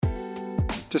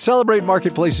To celebrate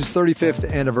Marketplace's 35th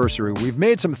anniversary, we've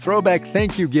made some throwback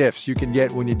thank you gifts you can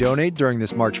get when you donate during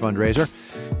this March fundraiser.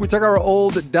 We took our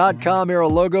old .com era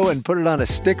logo and put it on a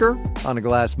sticker, on a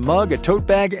glass mug, a tote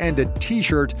bag, and a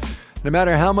t-shirt. No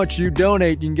matter how much you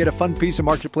donate, you can get a fun piece of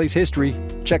Marketplace history.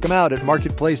 Check them out at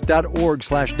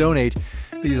marketplace.org/donate.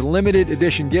 These limited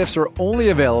edition gifts are only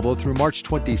available through March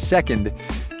 22nd.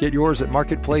 Get yours at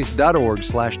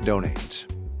marketplace.org/donate.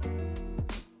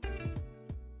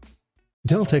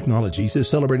 Dell Technologies is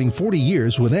celebrating 40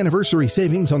 years with anniversary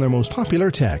savings on their most popular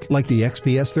tech, like the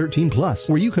XPS 13 Plus,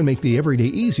 where you can make the everyday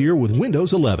easier with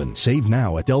Windows 11. Save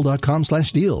now at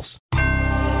Dell.com/deals.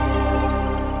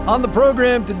 On the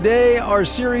program today, our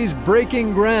series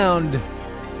Breaking Ground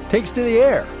takes to the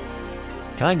air.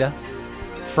 Kinda.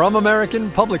 From American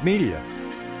Public Media,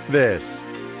 this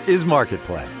is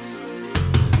Marketplace.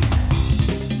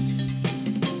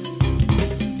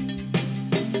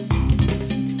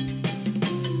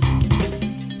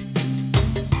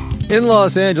 In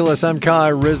Los Angeles, I'm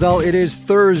Kai Rizdal. It is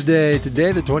Thursday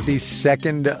today, the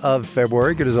 22nd of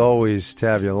February. Good as always to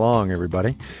have you along,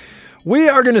 everybody. We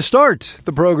are going to start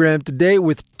the program today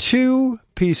with two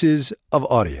pieces of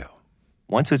audio.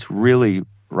 Once it's really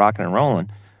rocking and rolling,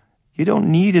 you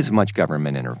don't need as much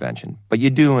government intervention, but you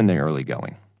do in the early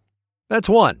going. That's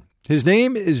one. His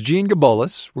name is Gene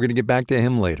Gabolis. We're going to get back to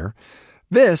him later.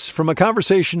 This, from a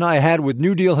conversation I had with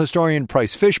New Deal historian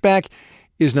Price Fishback,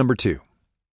 is number two.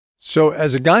 So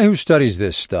as a guy who studies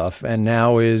this stuff and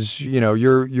now is,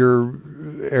 your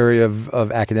area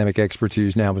of academic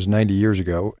expertise now was 90 years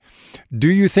ago, do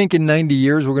you think in 90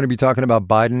 years we're going to be talking about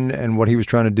Biden and what he was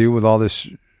trying to do with all this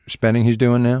spending he's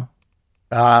doing now?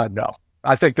 No.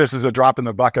 I think this is a drop in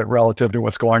the bucket relative to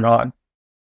what's going on.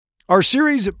 Our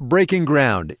series Breaking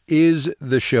Ground is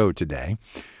the show today.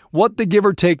 What the give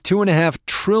or take $2.5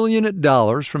 trillion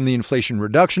from the Inflation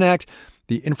Reduction Act,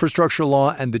 the Infrastructure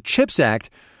Law, and the CHIPS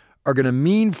Act are going to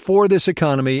mean for this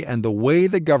economy and the way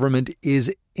the government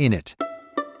is in it.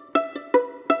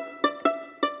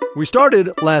 We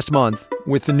started last month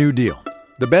with the New Deal,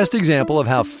 the best example of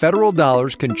how federal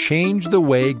dollars can change the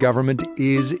way government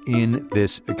is in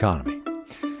this economy.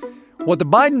 What the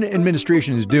Biden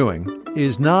administration is doing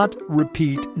is not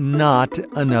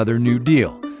another New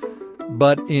Deal,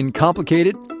 but in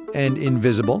complicated and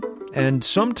invisible and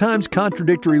sometimes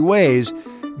contradictory ways,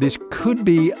 this could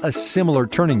be a similar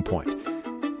turning point.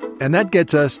 And that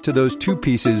gets us to those two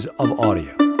pieces of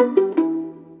audio.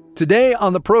 Today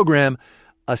on the program,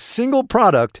 a single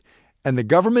product and the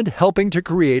government helping to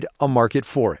create a market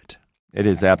for it. It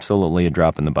is absolutely a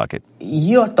drop in the bucket.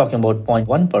 You're talking about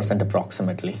 0.1%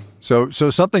 approximately. So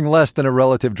something less than a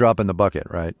relative drop in the bucket,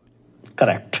 right?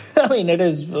 Correct. I mean, it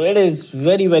is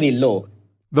very, very low.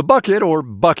 The bucket, or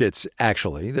buckets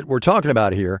actually, that we're talking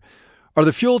about here are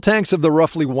the fuel tanks of the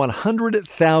roughly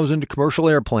 100,000 commercial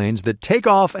airplanes that take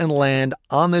off and land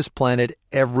on this planet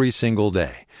every single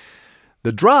day.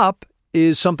 The drop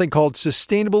is something called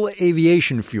sustainable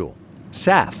aviation fuel,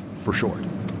 SAF for short.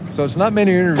 So it's not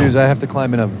many interviews I have to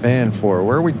climb in a van for.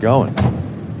 Where are we going?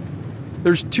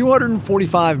 There's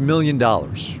 $245 million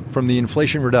from the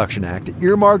Inflation Reduction Act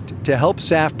earmarked to help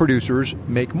SAF producers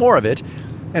make more of it,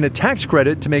 and a tax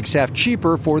credit to make SAF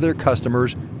cheaper for their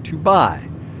customers to buy.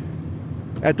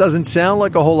 That doesn't sound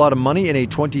like a whole lot of money in a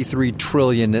 $23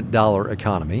 trillion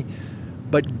economy,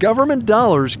 but government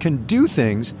dollars can do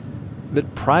things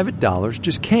that private dollars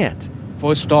just can't.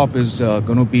 First stop is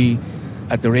going to be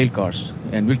at the rail cars,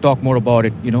 and we'll talk more about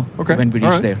it, when we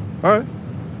reach there. All right.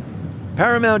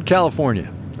 Paramount,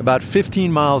 California, about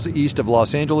 15 miles east of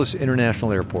Los Angeles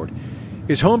International Airport,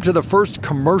 is home to the first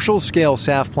commercial-scale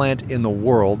SAF plant in the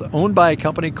world, owned by a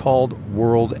company called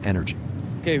World Energy.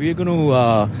 Okay, we're going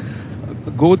to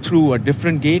go through a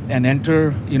different gate and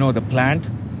enter, the plant.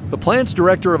 The plant's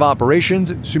director of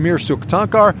operations, Sumir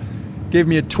Sukhtankar, gave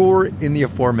me a tour in the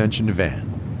aforementioned van.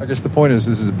 I guess the point is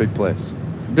this is a big place.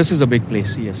 This is a big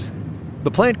place, yes.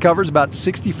 The plant covers about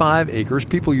 65 acres.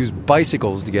 People use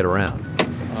bicycles to get around.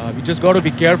 We just got to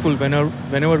be careful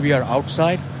whenever we are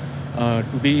outside,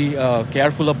 to be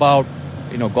careful about,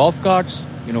 golf carts,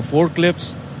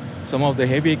 forklifts, some of the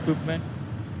heavy equipment.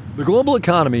 The global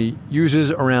economy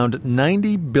uses around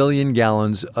 90 billion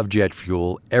gallons of jet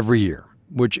fuel every year,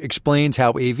 which explains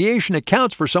how aviation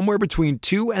accounts for somewhere between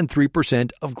 2 and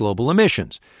 3% of global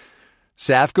emissions.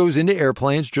 SAF goes into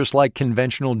airplanes just like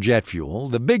conventional jet fuel.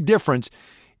 The big difference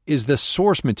is the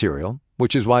source material,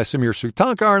 which is why Sumir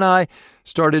Sukhtankar and I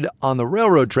started on the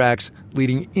railroad tracks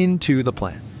leading into the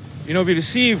plant. We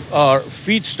receive our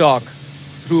feedstock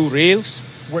through rails.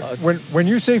 When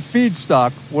you say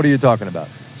feedstock, what are you talking about?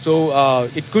 So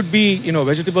it could be,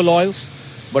 vegetable oils.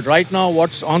 But right now,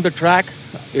 what's on the track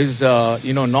is,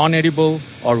 non-edible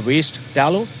or waste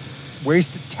tallow.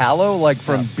 Waste tallow, like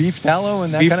from beef tallow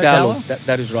and that Beef kind of tallow?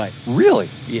 That is right. Really?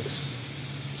 Yes.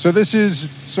 So this is,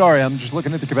 sorry, I'm just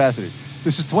looking at the capacity.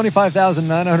 This is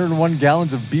 25,901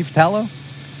 gallons of beef tallow?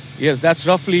 Yes, that's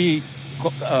roughly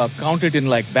counted in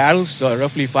like barrels,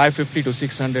 roughly 550 to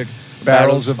 600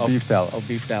 Barrels of beef tallow. Of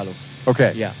beef tallow.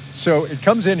 Okay. Yeah. So it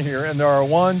comes in here, and there are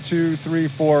 1, 2, 3,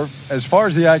 4, as far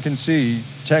as the eye can see,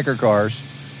 tanker cars,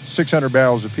 600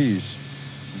 barrels apiece.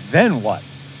 Then what?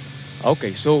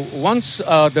 Okay, so once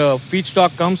the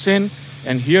feedstock comes in,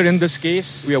 and here in this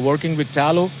case, we are working with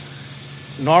tallow.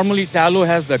 Normally, tallow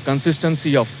has the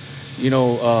consistency of,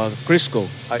 Crisco.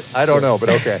 I don't know, but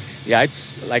okay. Yeah,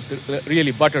 it's like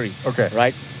really buttery. Okay.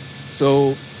 Right?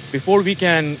 So before we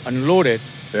can unload it,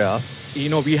 Yeah.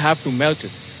 we have to melt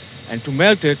it. And to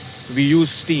melt it, we use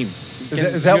steam.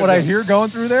 Is that what I hear going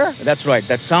through there? That's right.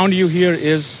 That sound you hear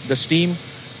is the steam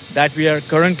that we are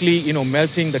currently,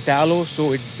 melting the tallow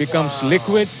so it becomes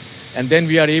liquid, and then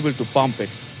we are able to pump it.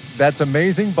 That's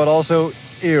amazing, but also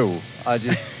ew. I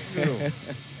just ew. Anyway.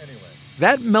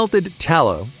 That melted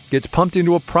tallow gets pumped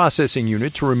into a processing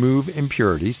unit to remove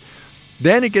impurities.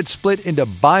 Then it gets split into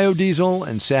biodiesel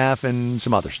and SAF and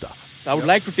some other stuff. I would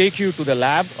like to take you to the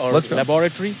lab or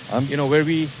laboratory, where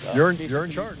we... You're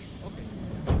in charge. Okay.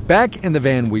 Back in the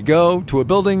van we go to a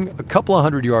building a couple of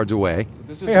hundred yards away.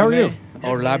 This is hey, how are you?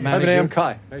 Our lab Hi, manager. I'm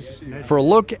Kai. Nice to see you. For a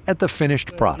look at the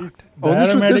finished product. Oh,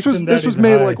 this was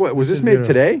made like what? Was this made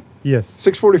today? Yes.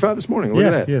 6:45 this morning. Look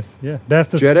at that. Yes, yeah. That's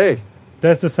the Jet A.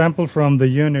 That's the sample from the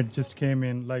unit. Just came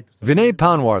in like. Vinay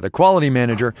Panwar, the quality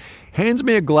manager, hands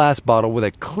me a glass bottle with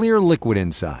a clear liquid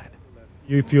inside.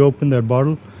 If you open that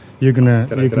bottle, you're gonna.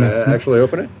 Can I actually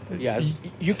open it? Yes,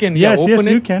 you can. Yes, open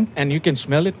it. You can. And you can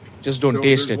smell it. Just don't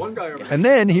taste it. And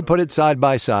then he put it side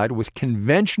by side with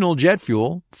conventional jet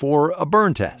fuel for a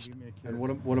burn test. And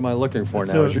what am I looking for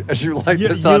now? As you light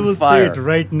this on fire? You will see it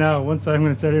right now. Once I'm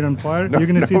going to set it on fire, you're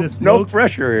going to see the smoke. No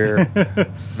pressure here.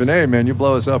 Vinay, man, you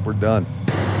blow us up, we're done.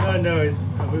 No,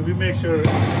 we make sure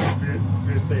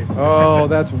we're safe. Oh,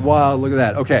 that's wild. Look at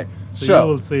that. Okay. So you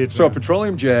will see it. So a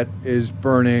petroleum jet is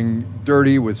burning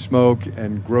dirty with smoke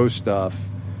and gross stuff,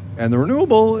 and the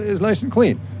renewable is nice and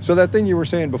clean. So that thing you were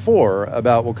saying before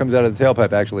about what comes out of the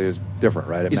tailpipe actually is different,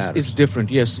 right? It matters. It's different,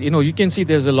 yes. You can see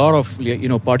there's a lot of,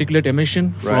 particulate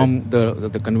emission from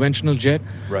the conventional jet.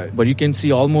 Right. But you can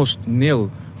see almost nil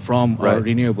from a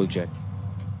renewable jet.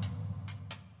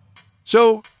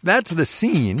 So that's the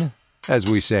scene, as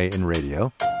we say in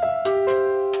radio.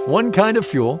 One kind of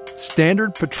fuel,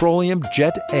 standard petroleum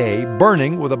jet A,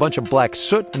 burning with a bunch of black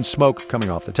soot and smoke coming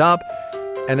off the top,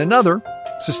 and another,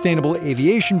 sustainable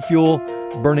aviation fuel,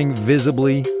 burning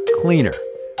visibly cleaner.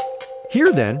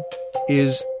 Here, then,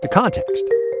 is the context.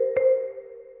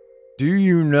 Do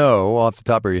you know, off the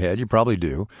top of your head, you probably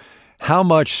do, how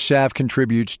much SAF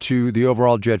contributes to the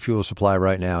overall jet fuel supply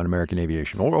right now in American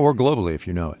aviation, or globally, if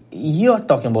you know it? You're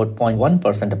talking about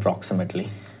 0.1% approximately.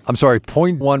 I'm sorry,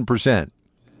 0.1%.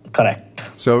 Correct.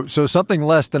 So something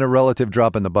less than a relative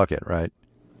drop in the bucket, right?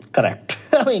 Correct.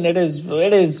 It is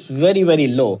very, very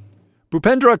low.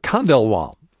 Bhupendra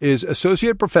Khandelwal is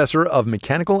Associate Professor of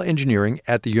Mechanical Engineering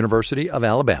at the University of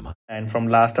Alabama. And from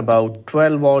last about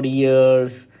 12 odd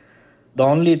years, the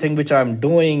only thing which I'm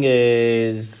doing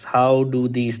is how do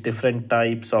these different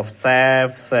types of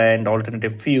SAFs and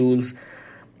alternative fuels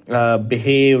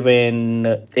behave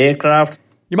in aircraft.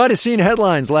 You might have seen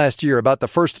headlines last year about the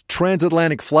first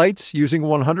transatlantic flights using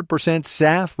 100%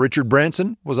 SAF. Richard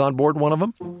Branson was on board one of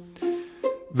them.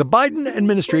 The Biden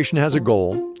administration has a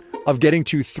goal of getting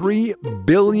to 3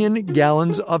 billion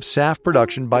gallons of SAF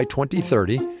production by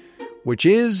 2030, which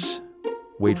is,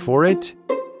 wait for it,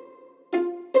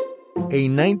 a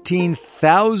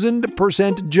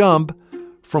 19,000% jump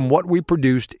from what we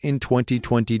produced in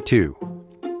 2022.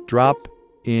 Drop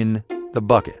in the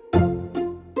bucket.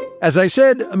 As I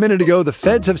said a minute ago, the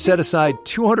feds have set aside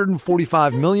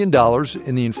 $245 million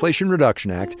in the Inflation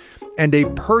Reduction Act and a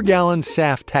per-gallon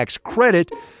SAF tax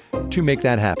credit to make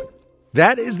that happen.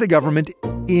 That is the government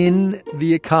in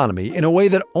the economy in a way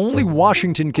that only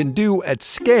Washington can do at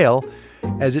scale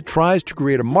as it tries to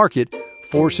create a market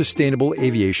for sustainable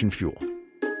aviation fuel.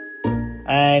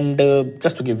 And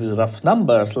just to give you rough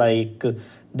numbers,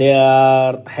 there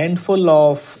are a handful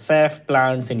of SAF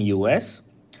plants in US.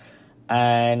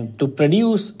 And to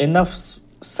produce enough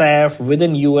SAF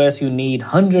within US, you need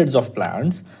hundreds of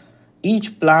plants.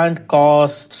 Each plant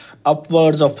costs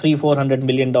upwards of $400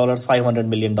 million, $500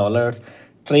 million,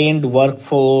 trained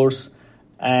workforce,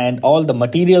 and all the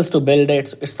materials to build it.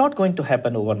 So it's not going to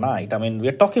happen overnight.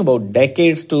 We're talking about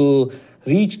decades to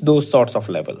reach those sorts of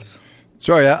levels.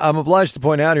 Sorry, I'm obliged to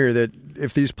point out here that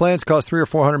if these plants cost $300 or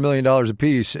 $400 million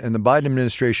apiece, and the Biden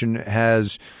administration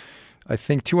has, I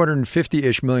think,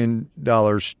 $250-ish million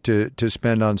to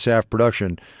spend on SAF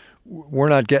production, we're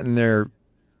not getting there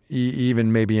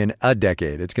even maybe in a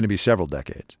decade. It's going to be several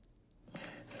decades.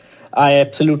 I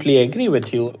absolutely agree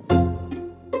with you.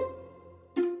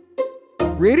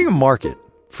 Creating a market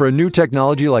for a new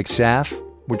technology like SAF,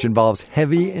 which involves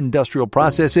heavy industrial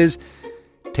processes,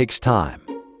 takes time,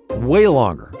 way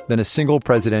longer than a single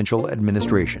presidential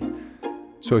administration.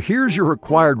 So here's your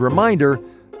required reminder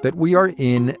that we are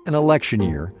in an election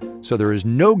year, so there is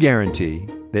no guarantee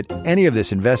that any of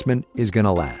this investment is going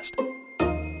to last.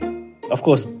 Of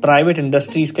course, private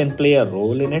industries can play a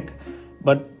role in it,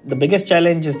 but the biggest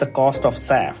challenge is the cost of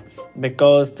SAF,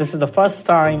 because this is the first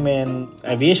time in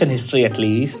aviation history at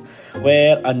least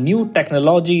where a new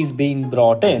technology is being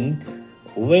brought in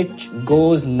which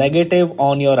goes negative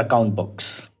on your account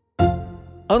books.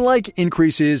 Unlike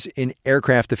increases in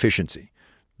aircraft efficiency,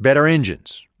 better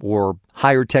engines, or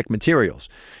higher tech materials,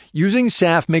 using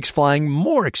SAF makes flying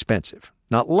more expensive,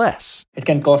 not less. It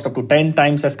can cost up to 10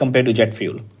 times as compared to jet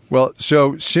fuel. Well,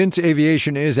 so since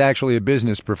aviation is actually a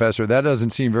business, Professor, that doesn't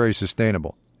seem very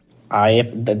sustainable.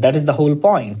 That is the whole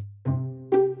point.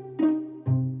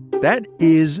 That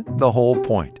is the whole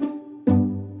point.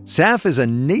 SAF is a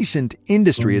nascent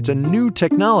industry. It's a new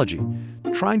technology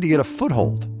trying to get a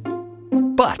foothold.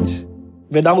 But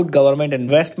without government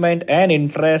investment and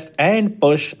interest and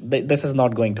push, this is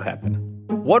not going to happen.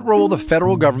 What role the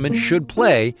federal government should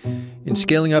play in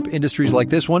scaling up industries like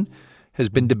this one has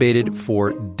been debated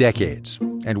for decades.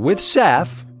 And with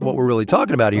SAF, what we're really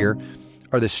talking about here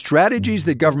are the strategies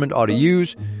that government ought to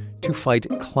use to fight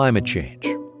climate change.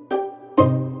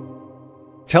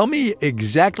 Tell me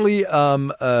exactly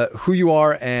who you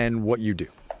are and what you do.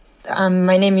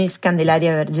 My name is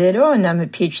Candelaria Vergero, and I'm a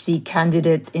PhD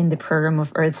candidate in the program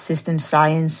of Earth System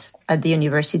Science at the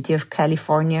University of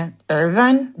California,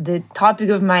 Irvine. The topic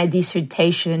of my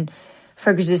dissertation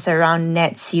focuses around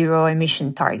net zero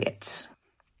emission targets.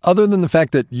 Other than the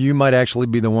fact that you might actually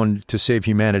be the one to save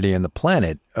humanity and the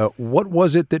planet, what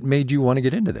was it that made you want to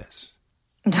get into this?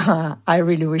 I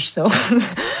really wish so.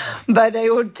 But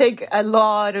it would take a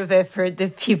lot of effort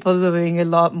of people doing a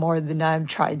lot more than I'm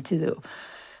trying to do.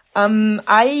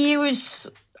 I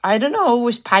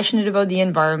was passionate about the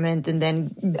environment, and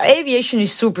then aviation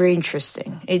is super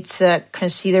interesting. It's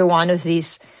considered one of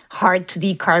these hard to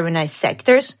decarbonize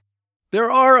sectors.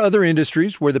 There are other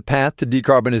industries where the path to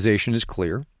decarbonization is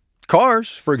clear. Cars,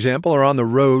 for example, are on the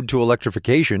road to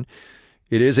electrification.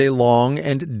 It is a long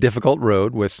and difficult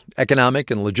road with economic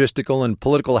and logistical and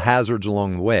political hazards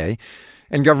along the way,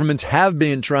 and governments have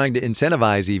been trying to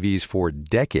incentivize EVs for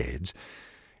decades.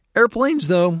 Airplanes,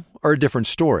 though, are a different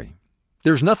story.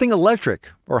 There's nothing electric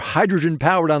or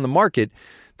hydrogen-powered on the market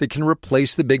that can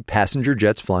replace the big passenger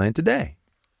jets flying today.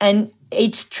 And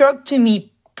it struck to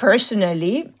me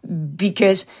personally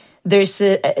because there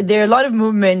are a lot of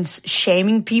movements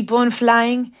shaming people on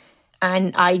flying,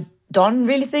 and I don't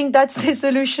really think that's the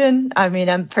solution. I mean,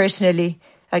 I'm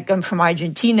from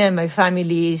Argentina. My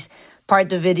family is,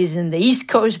 part of it is in the East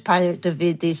Coast, part of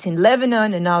it is in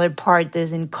Lebanon, another part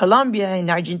is in Colombia, in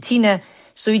Argentina.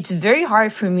 So it's very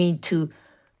hard for me to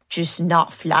just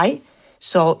not fly.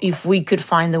 So if we could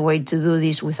find a way to do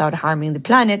this without harming the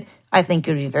planet, I think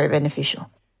it would be very beneficial.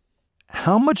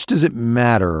 How much does it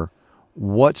matter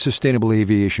what sustainable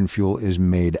aviation fuel is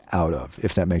made out of,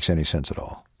 if that makes any sense at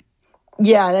all?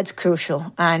 Yeah, that's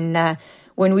crucial. And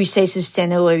when we say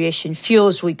sustainable aviation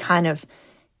fuels, we kind of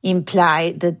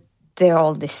imply that they're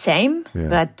all the same,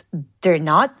 but they're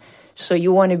not. So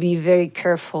you want to be very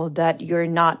careful that you're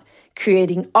not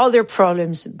creating other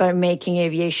problems by making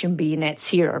aviation be net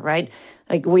zero, right?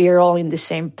 Like, we are all in the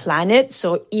same planet.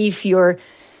 So if you're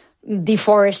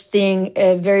deforesting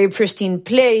a very pristine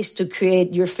place to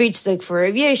create your feedstock for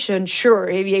aviation, sure,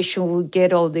 aviation will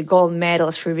get all the gold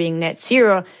medals for being net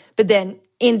zero, but then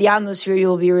in the atmosphere,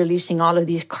 you'll be releasing all of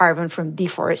this carbon from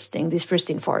deforesting this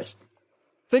pristine forest.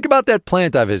 Think about that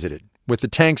plant I visited with the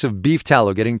tanks of beef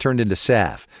tallow getting turned into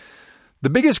SAF. The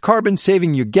biggest carbon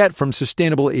saving you get from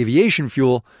sustainable aviation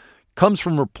fuel comes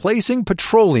from replacing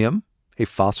petroleum, a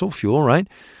fossil fuel, right,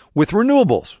 with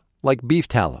renewables like beef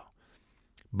tallow.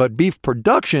 But beef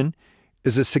production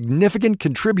is a significant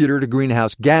contributor to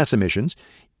greenhouse gas emissions,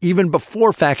 even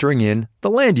before factoring in the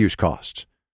land use costs.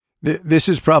 This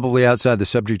is probably outside the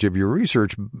subject of your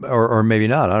research, or maybe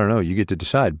not. I don't know. You get to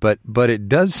decide. But it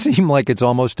does seem like it's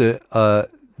almost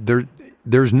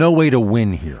there's no way to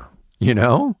win here, you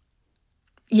know?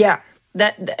 Yeah,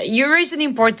 that you raise an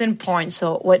important point.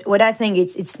 So what I think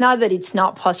it's not that it's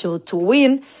not possible to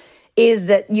win, is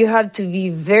that you have to be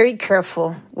very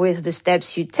careful with the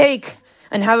steps you take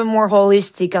and have a more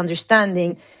holistic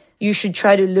understanding. You should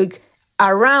try to look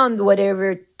around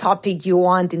whatever topic you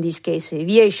want, in this case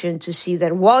aviation, to see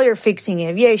that while you're fixing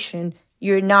aviation,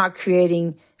 you're not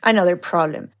creating another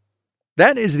problem.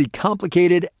 That is the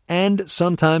complicated and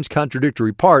sometimes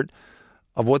contradictory part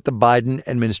of what the Biden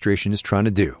administration is trying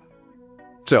to do.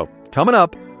 So, coming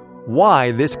up,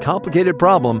 why this complicated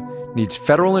problem needs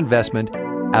federal investment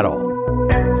at all.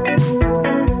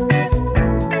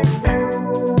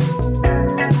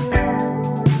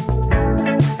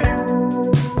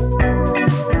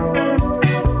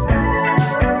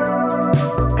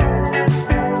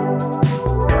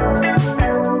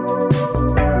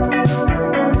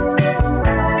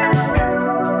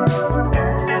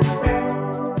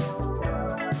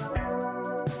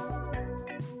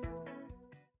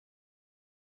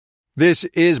 This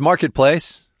is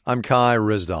Marketplace. I'm Kai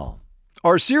Rizdal.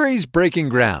 Our series, Breaking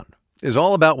Ground, is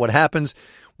all about what happens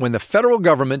when the federal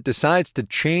government decides to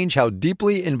change how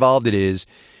deeply involved it is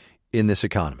in this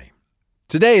economy.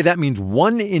 Today, that means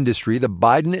one industry the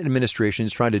Biden administration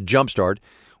is trying to jumpstart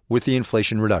with the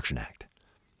Inflation Reduction Act.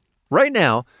 Right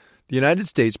now, the United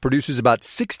States produces about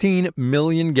 16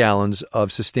 million gallons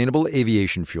of sustainable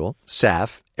aviation fuel,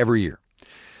 SAF, every year.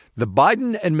 The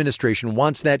Biden administration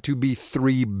wants that to be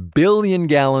 3 billion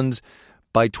gallons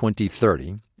by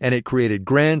 2030, and it created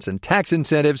grants and tax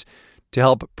incentives to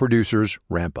help producers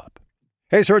ramp up.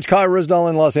 Hey, sir, it's Kai Rizdal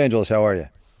in Los Angeles. How are you?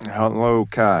 Hello,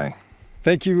 Kai.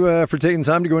 Thank you for taking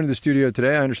time to go into the studio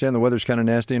today. I understand the weather's kind of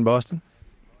nasty in Boston.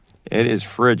 It is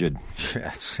frigid.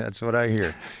 That's what I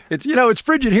hear. It's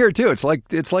frigid here too. It's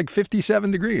like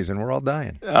 57 degrees, and we're all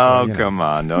dying. Oh, so, come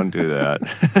on, don't do that.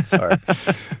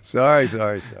 Sorry.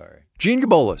 Gene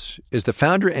Gabolis is the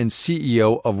founder and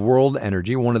CEO of World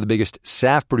Energy, one of the biggest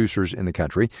SAF producers in the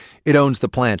country. It owns the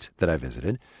plant that I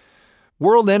visited.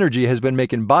 World Energy has been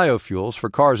making biofuels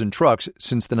for cars and trucks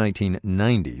since the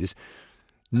 1990s.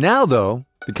 Now, though,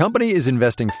 the company is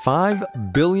investing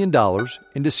 $5 billion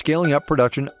into scaling up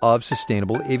production of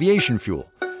sustainable aviation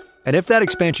fuel. And if that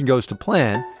expansion goes to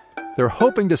plan, they're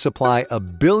hoping to supply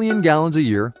 1 billion gallons a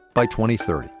year by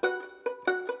 2030.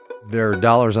 There are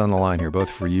dollars on the line here, both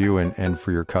for you and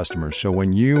for your customers. So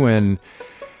when you and,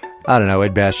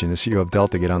 Ed Bastian, the CEO of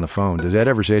Delta, get on the phone, does Ed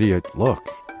ever say to you, look,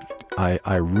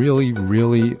 I really,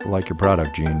 really like your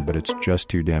product, Gene, but it's just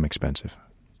too damn expensive?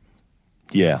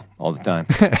 Yeah, all the time.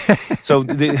 So,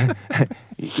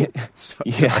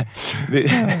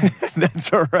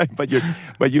 that's all right. But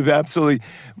you've absolutely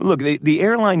look. The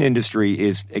airline industry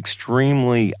is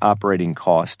extremely operating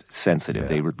cost sensitive.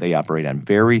 Yeah. They operate on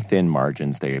very thin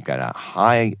margins. They've got a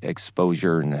high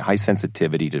exposure and high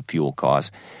sensitivity to fuel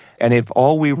costs. And if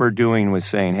all we were doing was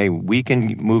saying, "Hey, we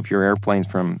can move your airplanes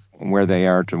from where they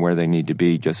are to where they need to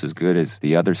be just as good as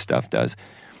the other stuff does,"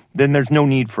 then there's no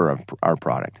need for our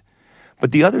product.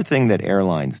 But the other thing that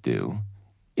airlines do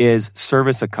is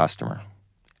service a customer.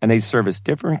 And they service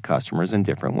different customers in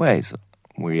different ways.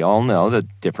 We all know the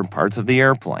different parts of the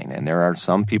airplane. And there are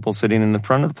some people sitting in the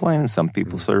front of the plane and some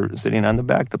people sitting on the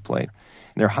back of the plane.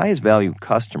 And their highest value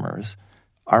customers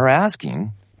are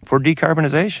asking for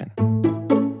decarbonization.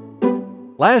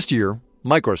 Last year,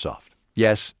 Microsoft,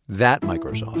 yes, that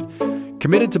Microsoft,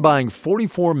 committed to buying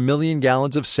 44 million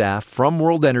gallons of SAF from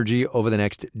World Energy over the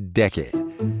next decade.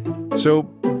 So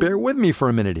bear with me for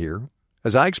a minute here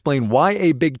as I explain why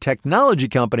a big technology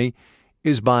company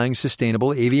is buying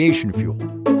sustainable aviation fuel.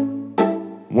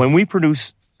 When we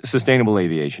produce sustainable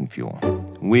aviation fuel,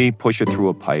 we push it through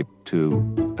a pipe to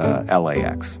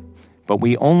LAX, but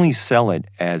we only sell it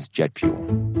as jet fuel.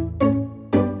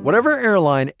 Whatever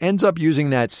airline ends up using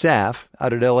that SAF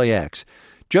out at LAX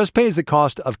just pays the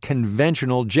cost of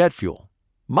conventional jet fuel.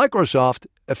 Microsoft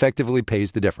effectively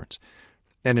pays the difference.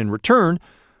 And in return,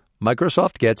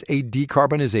 Microsoft gets a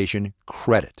decarbonization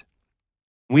credit.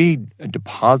 We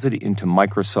deposit into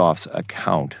Microsoft's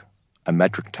account a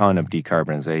metric ton of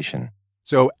decarbonization.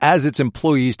 So as its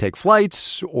employees take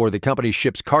flights or the company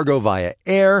ships cargo via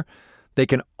air, they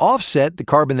can offset the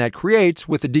carbon that creates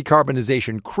with a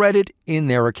decarbonization credit in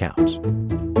their accounts.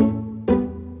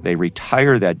 They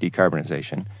retire that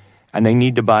decarbonization, and they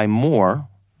need to buy more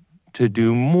to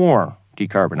do more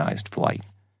decarbonized flight.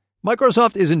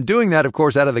 Microsoft isn't doing that, of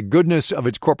course, out of the goodness of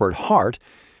its corporate heart.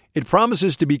 It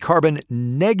promises to be carbon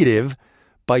negative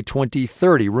by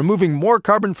 2030, removing more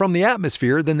carbon from the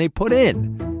atmosphere than they put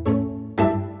in.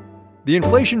 The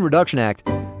Inflation Reduction Act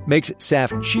makes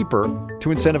SAF cheaper to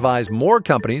incentivize more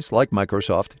companies like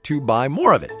Microsoft to buy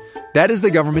more of it. That is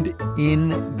the government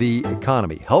in the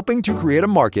economy, helping to create a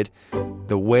market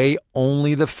the way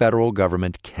only the federal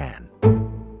government can.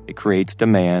 It creates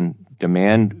demand.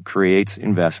 Demand creates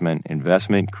investment.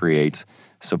 Investment creates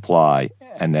supply.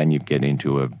 And then you get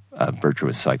into a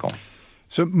virtuous cycle.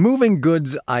 So moving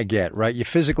goods, I get, right? You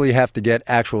physically have to get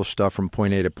actual stuff from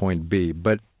point A to point B.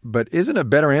 But isn't a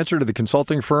better answer to the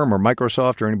consulting firm or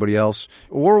Microsoft or anybody else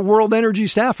or World Energy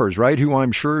staffers, right, who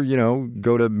I'm sure,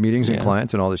 go to meetings and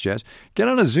clients and all this jazz? Get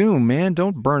on a Zoom, man.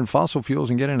 Don't burn fossil fuels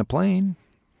and get in a plane.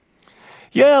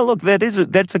 Yeah, look,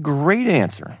 that's a great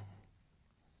answer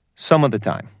some of the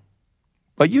time.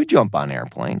 But you jump on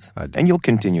airplanes, and you'll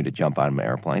continue to jump on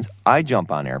airplanes. I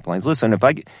jump on airplanes. Listen,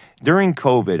 during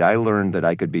COVID, I learned that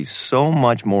I could be so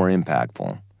much more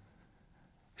impactful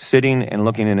sitting and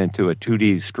looking into a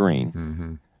 2D screen.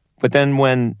 Mm-hmm. But then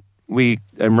when we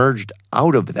emerged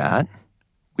out of that,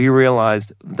 we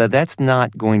realized that that's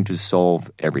not going to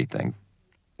solve everything.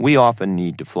 We often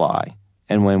need to fly.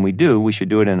 And when we do, we should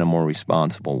do it in a more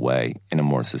responsible way, in a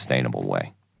more sustainable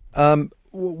way.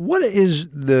 What is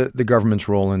the government's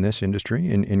role in this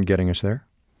industry in getting us there?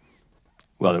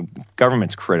 Well, the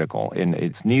government's critical, and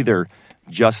it's neither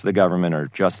just the government or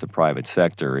just the private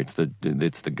sector. It's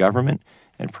the government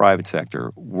and private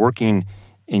sector working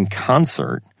in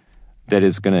concert that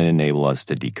is going to enable us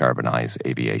to decarbonize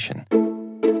aviation.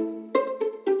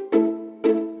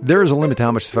 There is a limit to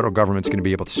how much the federal government's going to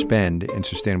be able to spend in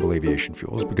sustainable aviation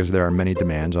fuels because there are many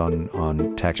demands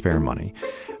on taxpayer money.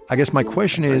 I guess my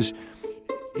question is,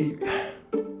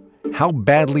 how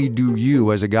badly do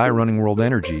you, as a guy running World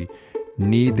Energy,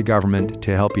 need the government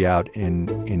to help you out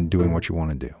in doing what you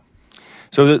want to do?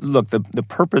 So, the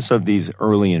purpose of these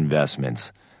early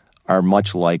investments are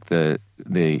much like the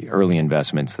early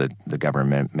investments that the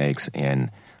government makes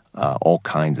in all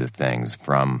kinds of things,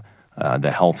 from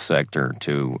the health sector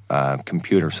to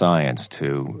computer science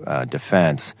to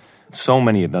defense. So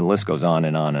many of the list goes on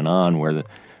and on and on, where the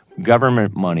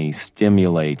government money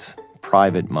stimulates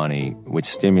private money, which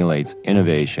stimulates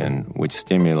innovation, which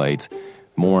stimulates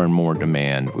more and more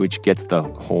demand, which gets the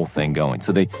whole thing going.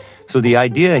 So the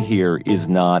idea here is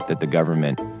not that the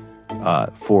government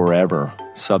forever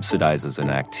subsidizes an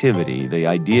activity. The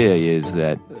idea is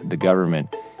that the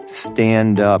government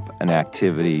stand up an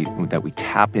activity that we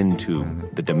tap into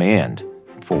the demand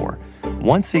for.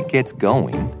 Once it gets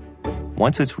going,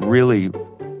 once it's really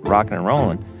rocking and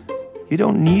rolling, you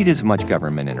don't need as much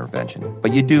government intervention,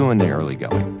 but you do in the early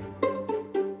going.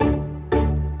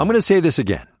 I'm going to say this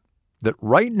again, that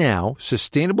right now,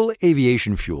 sustainable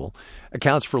aviation fuel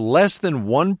accounts for less than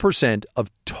 1% of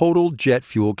total jet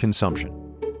fuel consumption.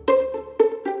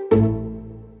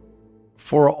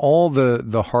 For all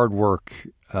the hard work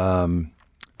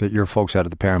that your folks out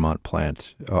at the Paramount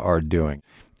plant are doing,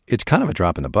 it's kind of a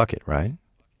drop in the bucket, right?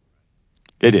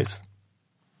 It is.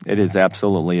 It is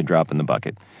absolutely a drop in the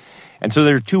bucket. And so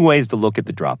there are two ways to look at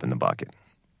the drop in the bucket.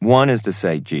 One is to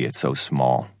say, gee, it's so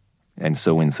small and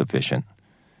so insufficient.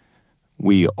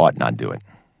 We ought not do it.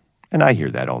 And I hear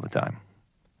that all the time.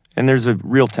 And there's a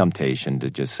real temptation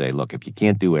to just say, look, if you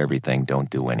can't do everything,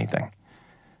 don't do anything.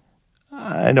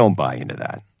 I don't buy into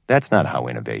that. That's not how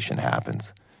innovation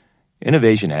happens.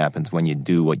 Innovation happens when you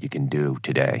do what you can do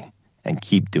today and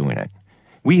keep doing it.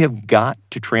 We have got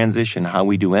to transition how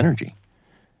we do energy.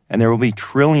 And there will be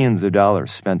trillions of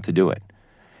dollars spent to do it.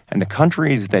 And the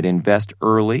countries that invest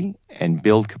early and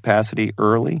build capacity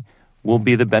early will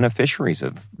be the beneficiaries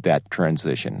of that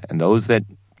transition. And those that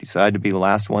decide to be the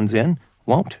last ones in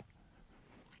won't.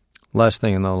 Last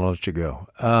thing, and then I'll let you go.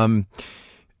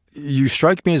 You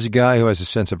strike me as a guy who has a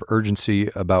sense of urgency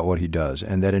about what he does,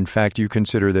 and that, in fact, you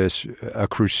consider this a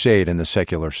crusade in the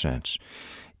secular sense.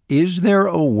 Is there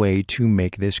a way to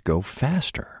make this go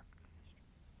faster?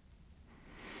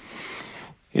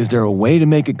 Is there a way to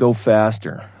make it go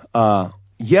faster?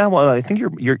 Yeah, well, I think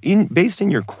based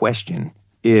in your question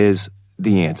is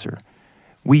the answer.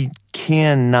 We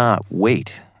cannot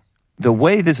wait. The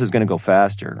way this is going to go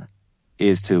faster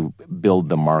is to build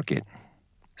the market.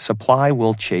 Supply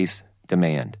will chase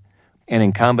demand. And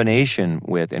in combination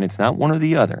with, and it's not one or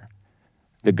the other,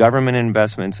 the government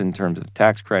investments in terms of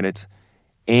tax credits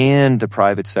and the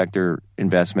private sector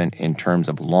investment in terms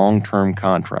of long-term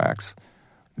contracts,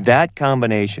 that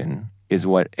combination is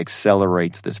what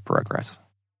accelerates this progress.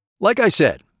 Like I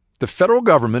said, the federal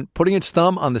government putting its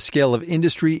thumb on the scale of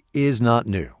industry is not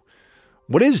new.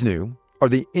 What is new are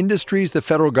the industries the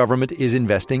federal government is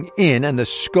investing in and the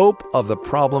scope of the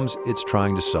problems it's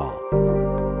trying to solve.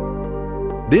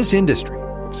 This industry,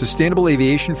 sustainable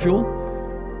aviation fuel,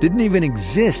 didn't even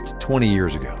exist 20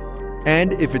 years ago.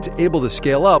 And if it's able to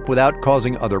scale up without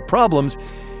causing other problems,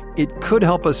 it could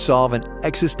help us solve an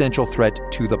existential threat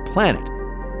to the planet.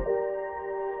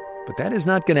 But that is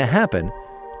not going to happen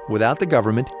without the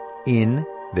government in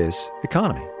this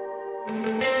economy.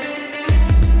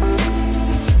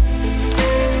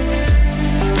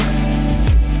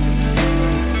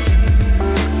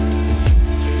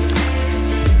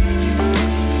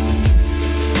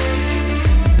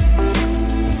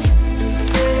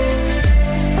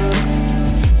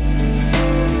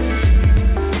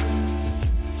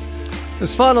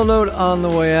 This final note on the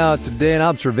way out today, an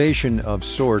observation of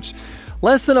sorts.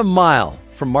 Less than a mile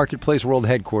from Marketplace World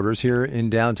Headquarters here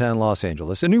in downtown Los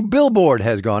Angeles, a new billboard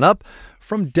has gone up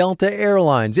from Delta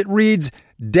Airlines. It reads,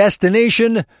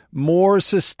 "Destination, more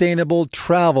sustainable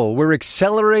travel. We're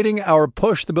accelerating our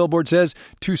push," the billboard says,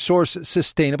 "to source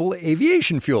sustainable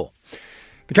aviation fuel."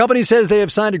 The company says they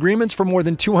have signed agreements for more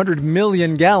than 200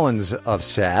 million gallons of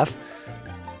SAF.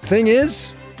 Thing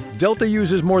is, Delta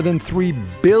uses more than 3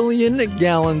 billion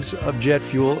gallons of jet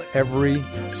fuel every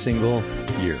single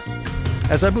year.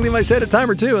 As I believe I said a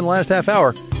time or two in the last half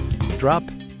hour, drop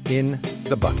in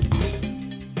the bucket.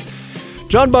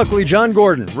 John Buckley, John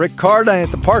Gordon, Rick Card,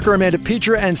 Diantha Parker, Amanda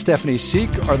Peacher, and Stephanie Seek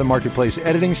are the Marketplace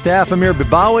editing staff. Amir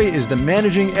Bibawi is the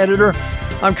managing editor.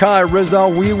 I'm Kai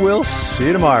Rizdal. We will see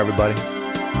you tomorrow, everybody.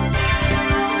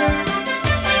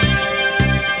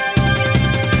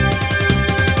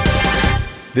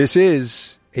 This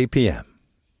is APM.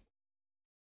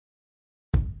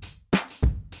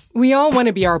 We all want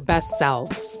to be our best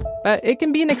selves, but it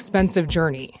can be an expensive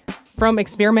journey. From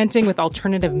experimenting with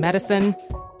alternative medicine,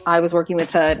 I was working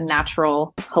with a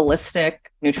natural, holistic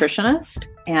nutritionist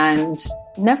and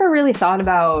never really thought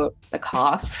about the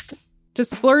cost, to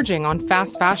splurging on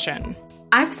fast fashion.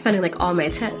 I was spending all my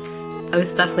tips. I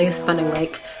was definitely spending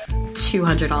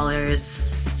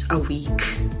 $200 a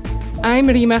week. I'm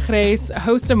Rima Jerez,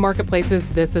 host of Marketplace's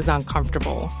This Is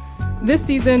Uncomfortable. This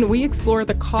season, we explore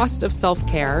the cost of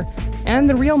self-care and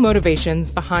the real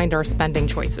motivations behind our spending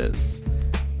choices.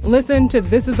 Listen to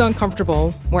This Is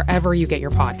Uncomfortable wherever you get your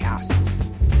podcasts.